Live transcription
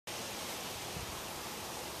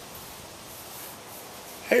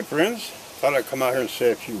Hey friends, thought I'd come out here and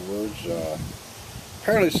say a few words.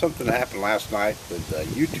 Apparently something happened last night with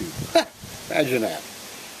YouTube. Imagine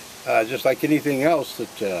that. Just like anything else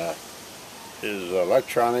that is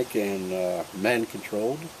electronic and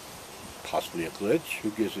man-controlled, possibly a glitch,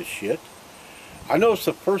 who gives a shit? I noticed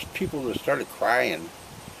the first people that started crying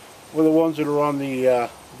were the ones that are on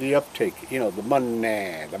the uptake, the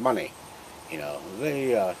money.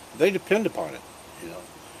 They depend upon it.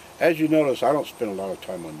 As you notice, I don't spend a lot of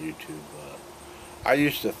time on YouTube. I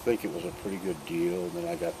used to think it was a pretty good deal, and then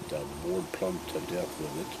I got bored plumb to death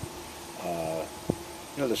with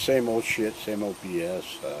it. The same old shit, same old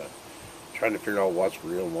BS. Trying to figure out what's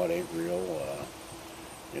real and what ain't real.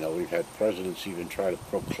 We've had presidents even try to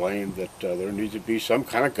proclaim that there needs to be some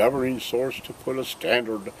kind of governing source to put a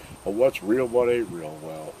standard of what's real, what ain't real.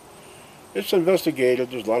 Well, it's investigated.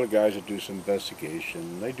 There's a lot of guys that do some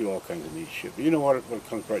investigation. They do all kinds of neat shit. But you know what it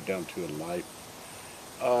comes right down to in life?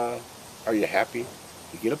 Are you happy?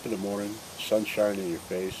 You get up in the morning, sunshine in your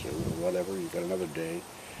face or whatever, you got another day.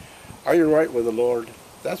 Are you right with the Lord?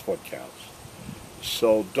 That's what counts.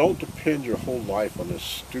 So don't depend your whole life on this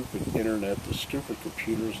stupid internet, the stupid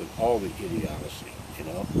computers, and all the idiocy.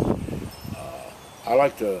 I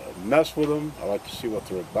like to mess with them. I like to see what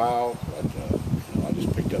they're about. I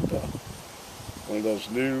just picked up one of those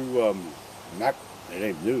new Mac. It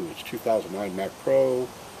ain't new. It's 2009 Mac Pro.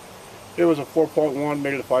 It was a 4.1,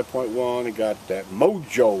 made it a 5.1. It got that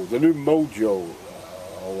Mojo, the new Mojo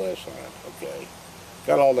OS on it. Okay,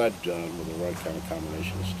 got all that done with the right kind of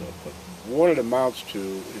combination of stuff. But what it amounts to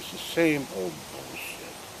is the same old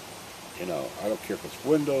bullshit. I don't care if it's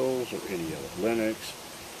Windows or any other Linux.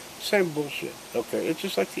 Same bullshit. Okay, it's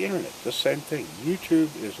just like the internet. The same thing.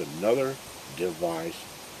 YouTube is another device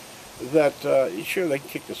that, sure, they can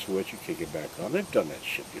kick the switch and kick it back on. They've done that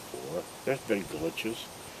shit before. There's been glitches.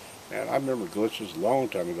 And I remember glitches a long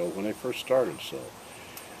time ago when they first started. So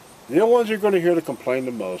the ones you're going to hear to complain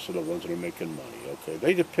the most are the ones that are making money. Okay,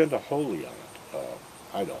 they depend wholly on it.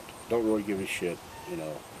 I don't really give a shit.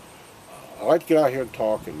 I like to get out here and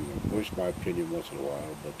talk and voice my opinion once in a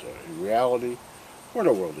while, but in reality, we're in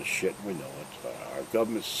a world of shit. We know it. Our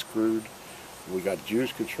government's screwed. We got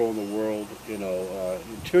Jews controlling the world.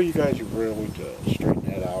 Until you guys are willing to straighten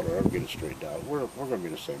that out or ever get it straightened out, we're going to be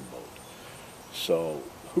in the same boat. So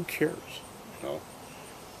who cares?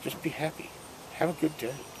 Just be happy. Have a good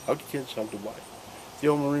day. Hug the kids, hug the wife. The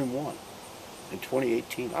old Marine won in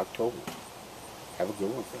 2018, October. Have a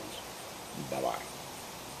good one, friends. Bye-bye.